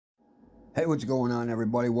Hey, what's going on,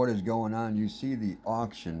 everybody? What is going on? You see the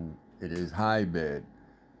auction. It is high bid.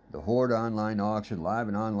 The Hoard online auction, live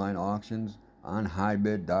and online auctions on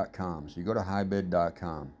highbid.com. So you go to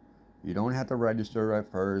highbid.com. You don't have to register at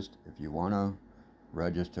first. If you want to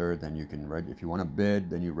register, then you can if you want to bid,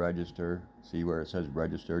 then you register. See where it says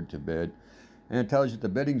registered to bid. And it tells you the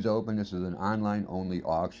bidding's open. This is an online only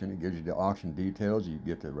auction. It gives you the auction details. You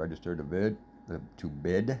get to register to bid.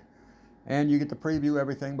 And you get to preview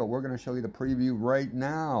everything, but we're going to show you the preview right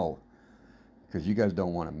now because you guys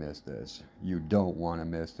don't want to miss this. You don't want to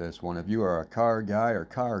miss this one. If you are a car guy or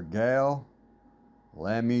car gal,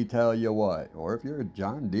 let me tell you what. Or if you're a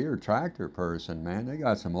John Deere tractor person, man, they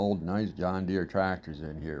got some old nice John Deere tractors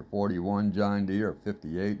in here. 41 John Deere,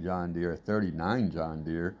 58 John Deere, 39 John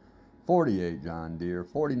Deere, 48 John Deere,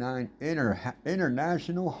 49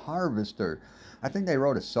 International Harvester. I think they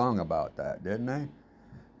wrote a song about that, didn't they?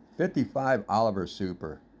 55 Oliver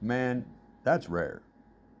Super. Man, that's rare.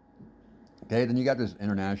 Okay, then you got this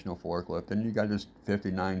international forklift, and you got this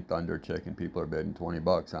 59 Thunder Chicken people are bidding 20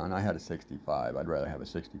 bucks on. I had a 65. I'd rather have a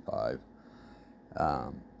 65.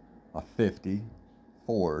 A 50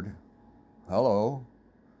 Ford. Hello.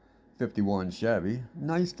 51 Chevy.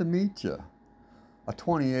 Nice to meet you. A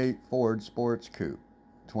 28 Ford Sports Coupe.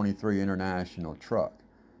 23 International Truck.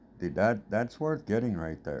 Dude, that's worth getting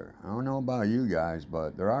right there. I don't know about you guys,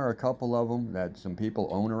 but there are a couple of them that some people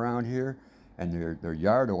own around here, and they're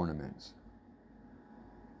yard ornaments.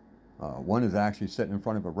 One is actually sitting in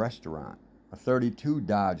front of a restaurant. A 32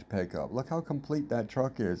 Dodge pickup. Look how complete that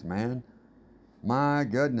truck is, man. My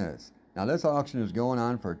goodness. Now this auction is going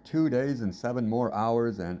on for 2 days and 7 more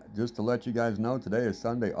hours, and just to let you guys know, today is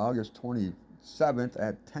Sunday, August 27th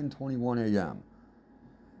at 10:21 a.m.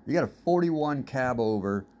 You got a 41 cab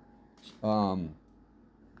over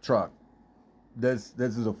truck. This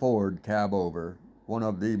is a Ford cab over, one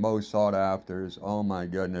of the most sought afters. Oh my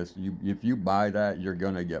goodness! If you buy that, you're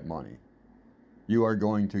gonna get money. You are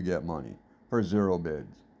going to get money for 0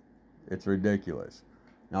 bids. It's ridiculous.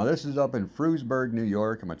 Now this is up in Frewsburg, New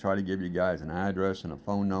York. I'm gonna try to give you guys an address and a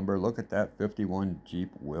phone number. Look at that 51 Jeep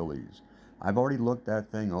Willys. I've already looked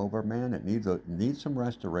that thing over, man. It needs some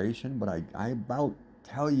restoration, but I about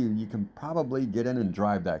tell you, you can probably get in and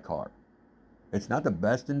drive that car. It's not the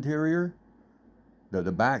best interior.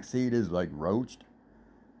 The back seat is like roached,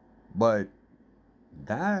 but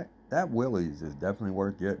that Willys is definitely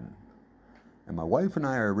worth getting. And my wife and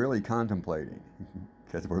I are really contemplating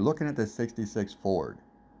because we're looking at the 66 Ford,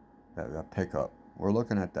 that pickup. We're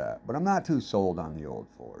looking at that, but I'm not too sold on the old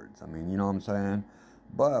Fords. I mean, you know what I'm saying?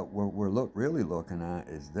 But what we're really looking at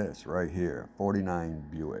is this right here, 49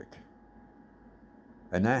 Buick.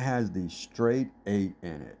 And that has the straight 8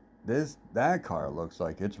 in it. That car looks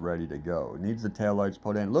like it's ready to go. It needs the taillights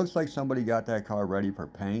put in. It looks like somebody got that car ready for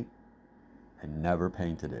paint and never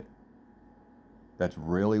painted it. That's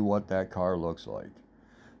really what that car looks like.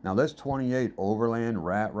 Now this 28 Overland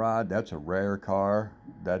Rat Rod, that's a rare car.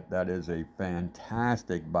 That is a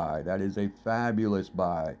fantastic buy. That is a fabulous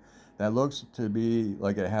buy. That looks to be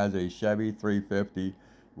like it has a Chevy 350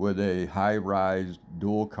 with a high-rise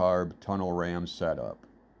dual carb tunnel ram setup.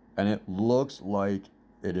 And it looks like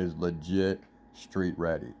it is legit street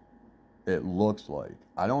ready. It looks like.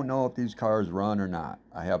 I don't know if these cars run or not.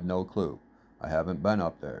 I have no clue. I haven't been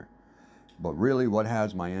up there. But really what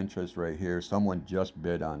has my interest right here, someone just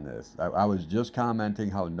bid on this. I was just commenting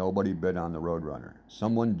how nobody bid on the Roadrunner.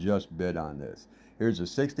 Someone just bid on this. Here's a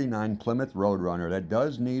 69 Plymouth Roadrunner that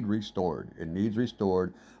does need restored. It needs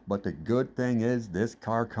restored, but the good thing is this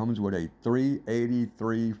car comes with a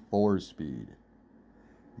 383 4-speed.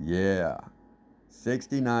 Yeah,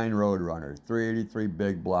 69 Roadrunner, 383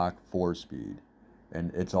 big block 4-speed.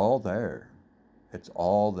 And it's all there. It's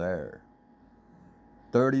all there.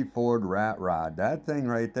 30 Ford Rat Rod. That thing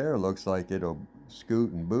right there looks like it'll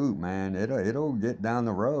scoot and boot, man. It'll get down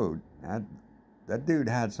the road. That dude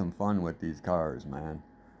had some fun with these cars, man.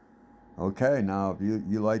 Okay, now if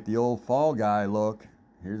you like the old Fall Guy look,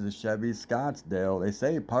 here's a Chevy Scottsdale. They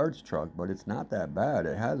say parts truck, but it's not that bad.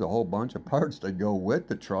 It has a whole bunch of parts that go with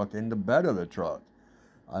the truck in the bed of the truck.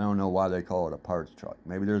 I don't know why they call it a parts truck.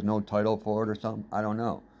 Maybe there's no title for it or something. I don't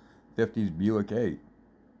know. 50s Buick 8.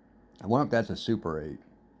 I wonder if that's a Super 8.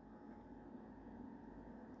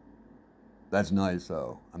 That's nice,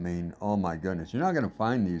 though. I mean, oh my goodness. You're not going to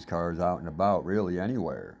find these cars out and about really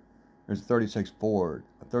anywhere. There's a 36 Ford,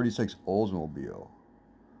 a 36 Oldsmobile,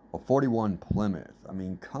 a 41 Plymouth. I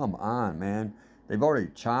mean, come on, man. They've already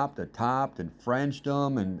chopped and topped and Frenched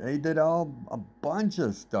them, and they did a bunch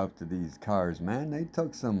of stuff to these cars, man. They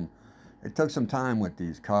took some time with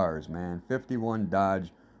these cars, man. 51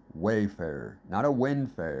 Dodge Wayfarer, not a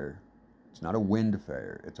Windfarer. It's not a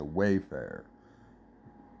Wayfair, it's a Wayfair.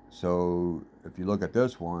 So if you look at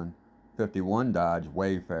this one, 51 Dodge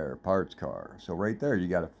Wayfair parts car. So right there, you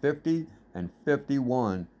got a 50 and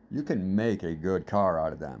 51. You can make a good car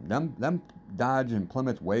out of them. Them Dodge and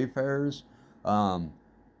Plymouth Wayfairs,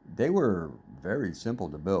 they were very simple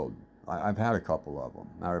to build. I've had a couple of them.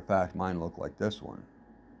 Matter of fact, mine look like this one.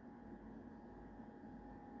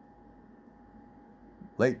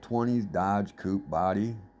 Late 20s Dodge coupe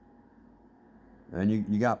body. And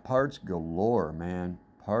you got parts galore, man.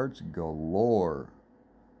 Parts galore.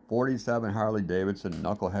 47 Harley Davidson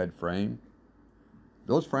knucklehead frame.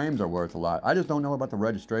 Those frames are worth a lot. I just don't know about the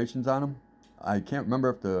registrations on them. I can't remember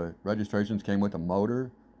if the registrations came with a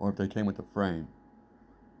motor or if they came with the frame.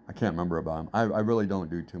 I can't remember about them. I really don't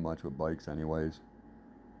do too much with bikes anyways.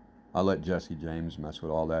 I let Jesse James mess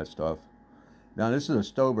with all that stuff. Now this is a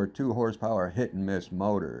Stover 2 horsepower hit and miss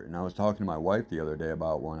motor. And I was talking to my wife the other day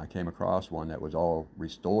about one. I came across one that was all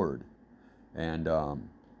restored. And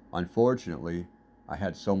unfortunately, I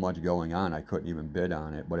had so much going on I couldn't even bid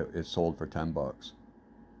on it, but it sold for 10 bucks.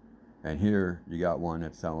 And here you got one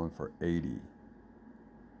that's selling for 80.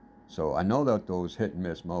 So I know that those hit and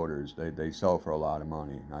miss motors, they sell for a lot of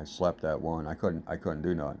money. I slept that one. I couldn't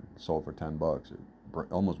do nothing. It sold for 10 bucks.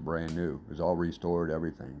 Almost brand new. It was all restored,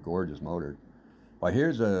 everything. Gorgeous motor. But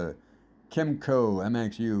here's a Kimco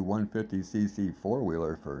MXU 150cc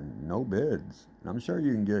four-wheeler for no bids. And I'm sure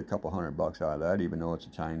you can get a couple $100 out of that, even though it's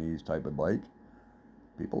a Chinese type of bike.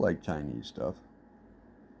 People like Chinese stuff.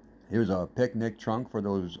 Here's a picnic trunk for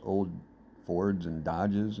those old Fords and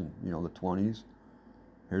Dodges and, you know, the 20s.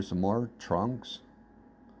 Here's some more trunks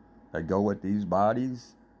that go with these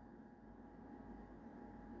bodies.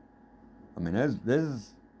 I mean,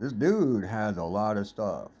 this dude has a lot of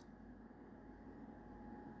stuff.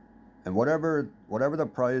 And whatever the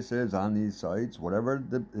price is on these sites, whatever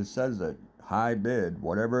it says that high bid,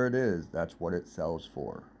 whatever it is, that's what it sells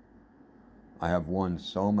for. I have won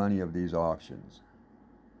so many of these auctions.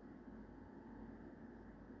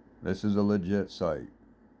 This is a legit site.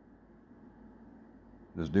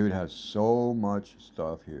 This dude has so much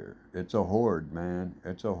stuff here. It's a hoard, man.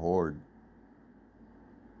 It's a hoard.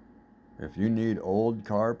 If you need old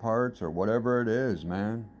car parts or whatever it is,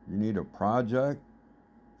 man, you need a project,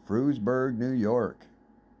 Frewsburg, New York.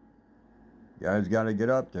 You guys got to get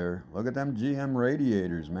up there. Look at them GM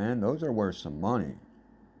radiators, man. Those are worth some money.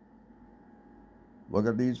 Look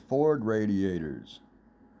at these Ford radiators.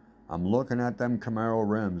 I'm looking at them Camaro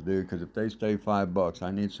rims, dude, because if they stay $5,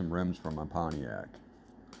 I need some rims for my Pontiac.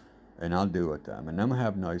 And I'll do with them. And them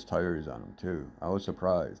have nice tires on them, too. I was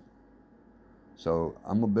surprised. So,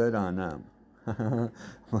 I'm a bid on them. I'm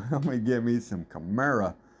going to give me some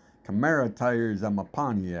Camaro tires on my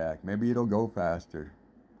Pontiac. Maybe it'll go faster.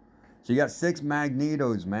 So, you got 6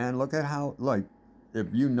 magnetos, man. Look at how, like, if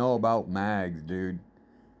you know about mags, dude,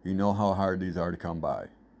 you know how hard these are to come by.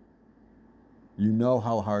 You know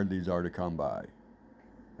how hard these are to come by.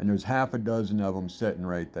 And there's half a dozen of them sitting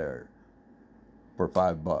right there for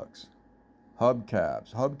 $5.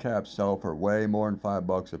 Hubcaps sell for way more than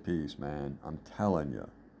 $5 a piece, man. I'm telling you.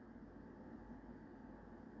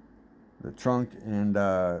 The trunk and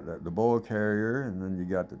the bull carrier, and then you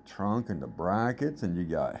got the trunk and the brackets, and you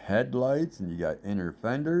got headlights, and you got inner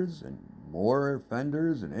fenders, and more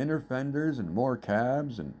fenders, and inner fenders, and more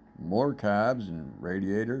cabs, and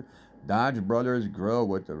radiator. Dodge Brothers grill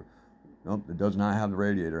with the, nope, it does not have the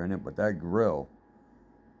radiator in it, but that grill,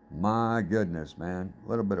 my goodness, man, a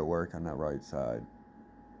little bit of work on that right side.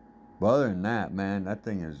 But other than that, man, that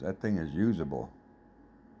thing is usable.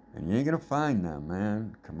 And you ain't gonna find them,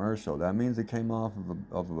 man. Commercial. That means it came off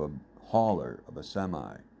of a hauler, of a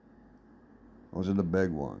semi. Those are the big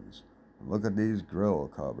ones. Look at these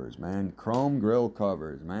grill covers, man. Chrome grill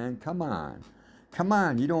covers, man. Come on. Come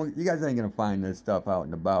on. You guys ain't gonna find this stuff out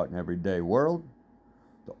and about in everyday world.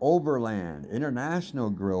 The Overland, International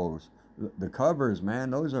grills, the covers,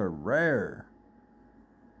 man, those are rare.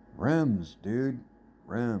 Rims, dude.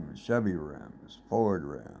 Rims, Chevy rims, Ford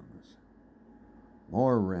rims,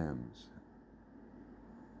 more rims.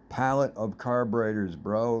 Pallet of carburetors,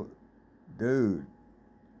 bro. Dude,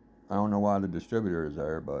 I don't know why the distributor is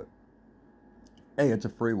there, but hey, it's a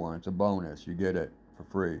free one. It's a bonus. You get it for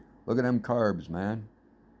free. Look at them carbs, man.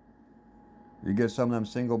 You get some of them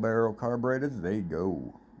single barrel carburetors, they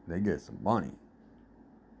go. They get some money.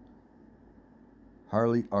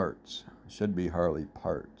 Harley Arts. Should be Harley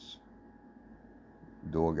Parts.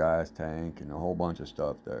 Dual gas tank and a whole bunch of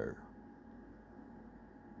stuff there.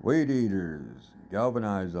 Weed eaters.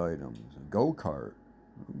 Galvanized items. Go-kart.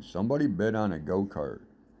 Somebody bid on a go-kart.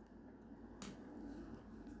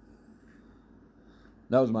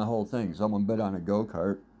 That was my whole thing. Someone bid on a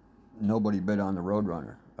go-kart. Nobody bid on the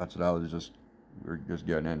Roadrunner. That's what we were just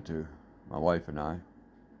getting into, my wife and I.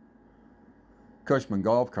 Cushman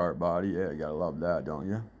golf cart body, yeah, you gotta love that, don't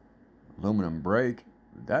you? Aluminum brake,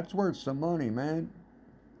 that's worth some money, man.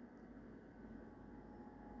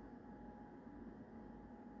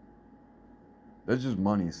 There's just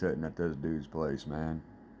money sitting at this dude's place, man.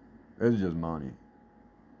 It's just money.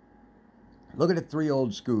 Look at the 3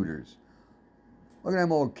 old scooters. Look at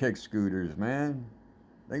them old kick scooters, man.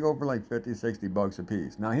 They go for like 50, 60 bucks a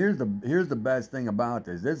piece. Now here's the best thing about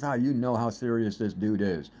this. This is how you know how serious this dude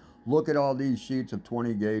is. Look at all these sheets of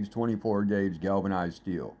 20 gauge, 24 gauge galvanized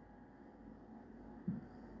steel.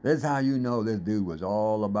 This is how you know this dude was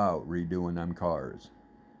all about redoing them cars.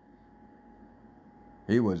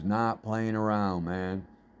 He was not playing around, man.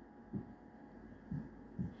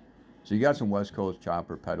 So you got some West Coast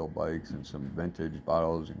chopper pedal bikes and some vintage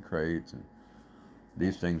bottles and crates, and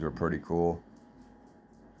these things were pretty cool.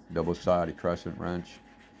 Double-sided crescent wrench.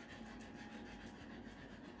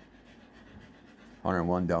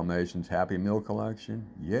 101 Dalmatians Happy Meal collection.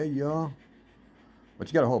 Yeah, y'all. But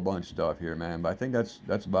you got a whole bunch of stuff here, man. But I think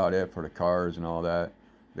that's about it for the cars and all that.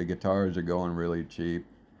 The guitars are going really cheap.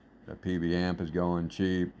 The PV amp is going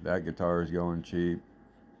cheap. That guitar is going cheap.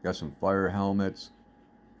 Got some fire helmets.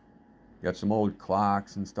 Got some old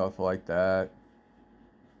clocks and stuff like that.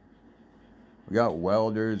 We got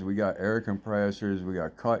welders, we got air compressors, we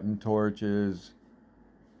got cutting torches.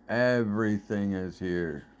 Everything is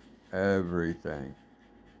here. Everything.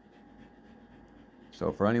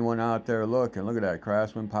 So for anyone out there looking, look at that.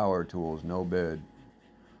 Craftsman Power Tools, no bid.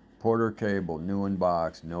 Porter Cable, new in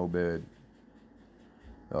box, no bid.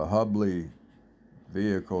 The Hubley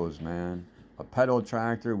vehicles, man. A pedal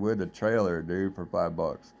tractor with a trailer, dude, for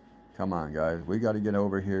 $5. Come on, guys. We got to get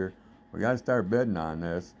over here. We got to start bidding on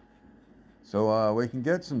this. So we can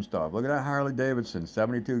get some stuff. Look at that Harley Davidson,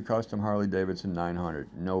 72 custom Harley Davidson 900.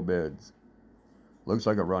 No bids. Looks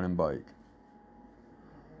like a running bike.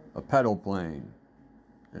 A pedal plane.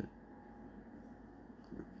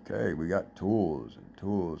 Okay, we got tools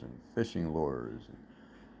and fishing lures. And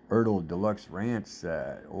Ertl Deluxe Ranch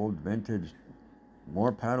set. Old vintage,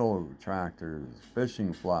 more pedal tractors,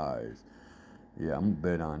 fishing flies. Yeah, I'm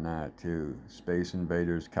gonna bid on that too. Space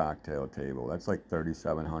Invaders cocktail table. That's like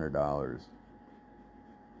 $3,700.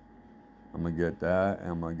 I'm gonna get that,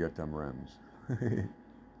 and I'm gonna get them rims.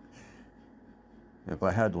 If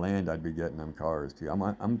I had land, I'd be getting them cars too.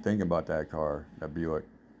 I'm thinking about that car, that Buick.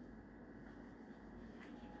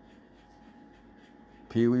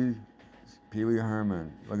 Pee Wee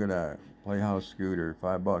Herman. Look at that Playhouse scooter,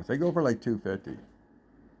 $5. They go for like $250.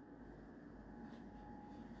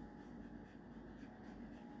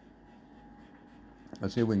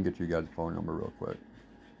 Let's see if we can get you guys' phone number real quick.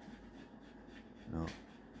 No.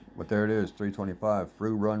 But there it is, 325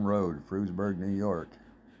 Frew Run Road, Frewsburg, New York.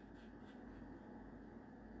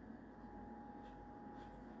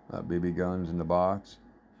 BB guns in the box.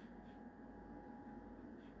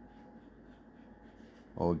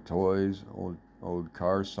 Old toys, old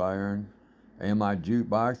car siren. AMI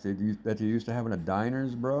jukebox that you used to have in the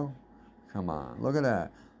diners, bro. Come on, look at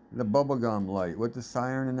that. The bubblegum light with the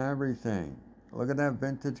siren and everything. Look at that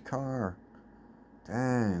vintage car.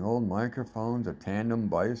 Dang, old microphones, a tandem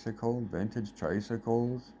bicycle, vintage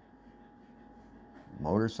tricycles,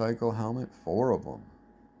 motorcycle helmet, 4 of them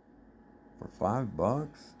for $5.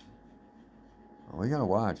 Oh, we gotta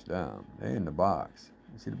watch them. They in the box.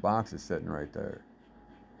 You see the box is sitting right there.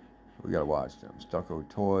 We gotta watch them. Stucco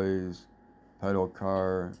toys, pedal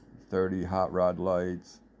car, 30 hot rod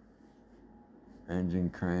lights, engine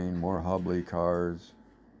crane, more Hubley cars.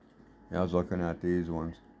 Yeah, I was looking at these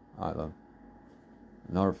ones. I love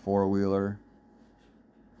another 4-wheeler.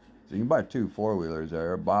 So you can buy 2 4-wheelers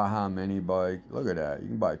there. Baja mini bike. Look at that. You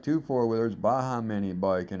can buy 2 4-wheelers, Baja mini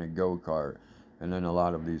bike, and a go-kart. And then a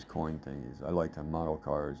lot of these coin thingies. I like the model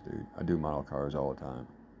cars, dude. I do model cars all the time.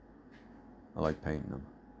 I like painting them.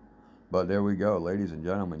 But there we go, ladies and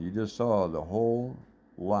gentlemen. You just saw the whole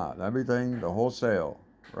lot. Everything, the whole sale.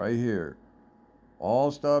 Right here.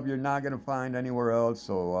 All stuff you're not going to find anywhere else.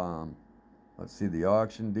 So, let's see the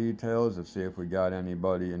auction details. Let's see if we got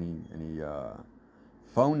anybody, any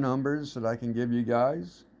phone numbers that I can give you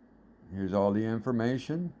guys. Here's all the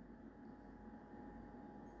information.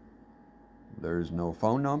 There's no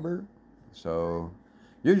phone number. So,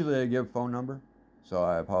 usually they give phone number. So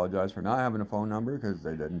I apologize for not having a phone number because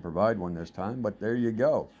they didn't provide one this time. But there you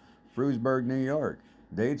go. Frewsburg, New York.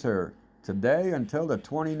 Dates are today until the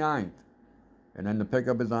 29th. And then the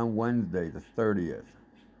pickup is on Wednesday, the 30th.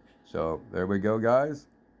 So there we go, guys.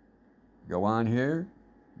 Go on here.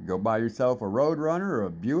 Go buy yourself a Roadrunner or a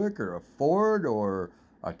Buick or a Ford or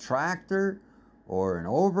a tractor or an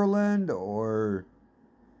Overland or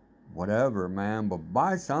whatever, man. But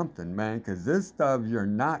buy something, man, because this stuff you're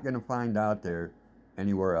not going to find out there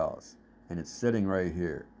anywhere else. And it's sitting right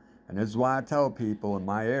here. And this is why I tell people in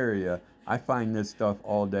my area, I find this stuff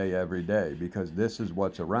all day, every day, because this is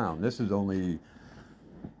what's around. This is only,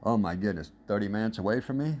 oh my goodness, 30 minutes away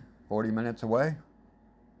from me, 40 minutes away.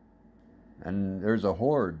 And there's a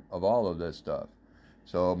hoard of all of this stuff.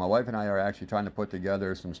 So my wife and I are actually trying to put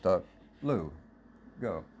together some stuff. Lou,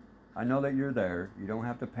 go. I know that you're there. You don't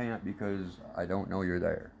have to pant because I don't know you're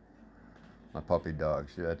there. My puppy dog,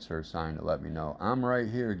 that's her sign to let me know. I'm right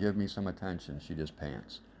here, give me some attention. She just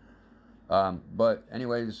pants. But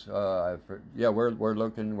anyways, yeah, we're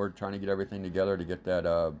looking, we're trying to get everything together to get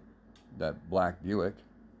that, that black Buick.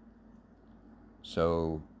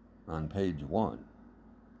 So on page 1.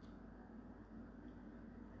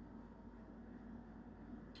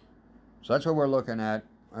 So that's what we're looking at.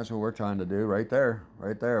 That's what we're trying to do right there.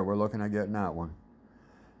 Right there. We're looking at getting that one.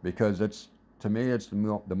 Because it's, to me, it's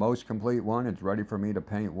the most complete one. It's ready for me to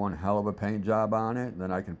paint one hell of a paint job on it.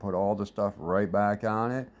 Then I can put all the stuff right back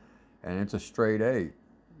on it. And it's a straight 8.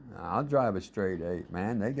 I'll drive a straight 8,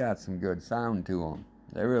 man. They got some good sound to them.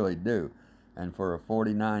 They really do. And for a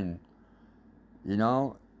 49, you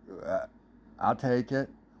know, I'll take it.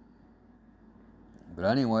 But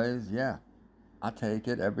anyways, yeah. I'll take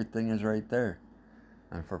it. Everything is right there.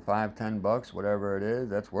 And for $5-10, whatever it is,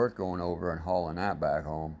 that's worth going over and hauling that back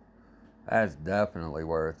home. That's definitely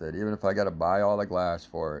worth it. Even if I got to buy all the glass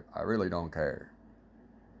for it, I really don't care.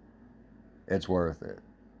 It's worth it.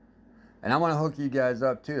 And I want to hook you guys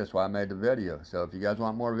up too. That's why I made the video. So if you guys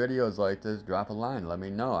want more videos like this, drop a line. Let me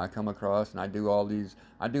know. I come across and I do all these.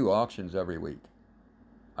 I do auctions every week.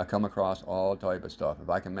 I come across all type of stuff. If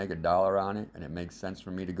I can make $1 on it and it makes sense for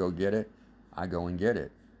me to go get it, I go and get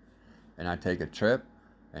it. And I take a trip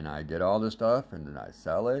and I get all the stuff and then I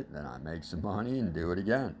sell it and then I make some money and do it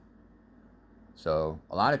again. So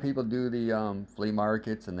a lot of people do the flea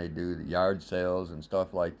markets and they do the yard sales and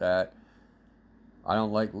stuff like that. I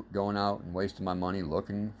don't like going out and wasting my money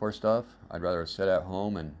looking for stuff. I'd rather sit at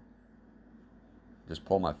home and just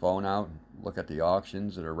pull my phone out and look at the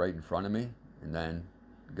auctions that are right in front of me and then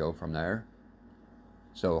go from there.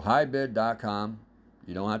 So highbid.com.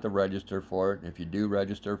 You don't have to register for it. If you do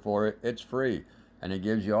register for it, it's free. And it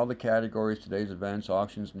gives you all the categories, today's events,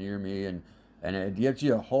 auctions near me, and it gives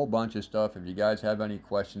you a whole bunch of stuff. If you guys have any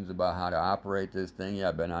questions about how to operate this thing, yeah,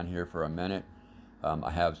 I've been on here for a minute.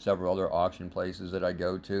 I have several other auction places that I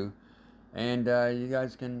go to. And you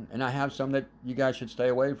guys can, and I have some that you guys should stay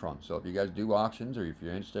away from. So if you guys do auctions or if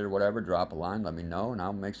you're interested or whatever, drop a line, let me know, and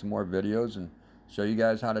I'll make some more videos and show you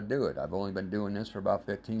guys how to do it. I've only been doing this for about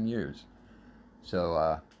 15 years.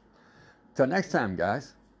 So, till next time,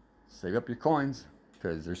 guys, save up your coins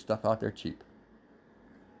because there's stuff out there cheap.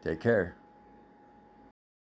 Take care.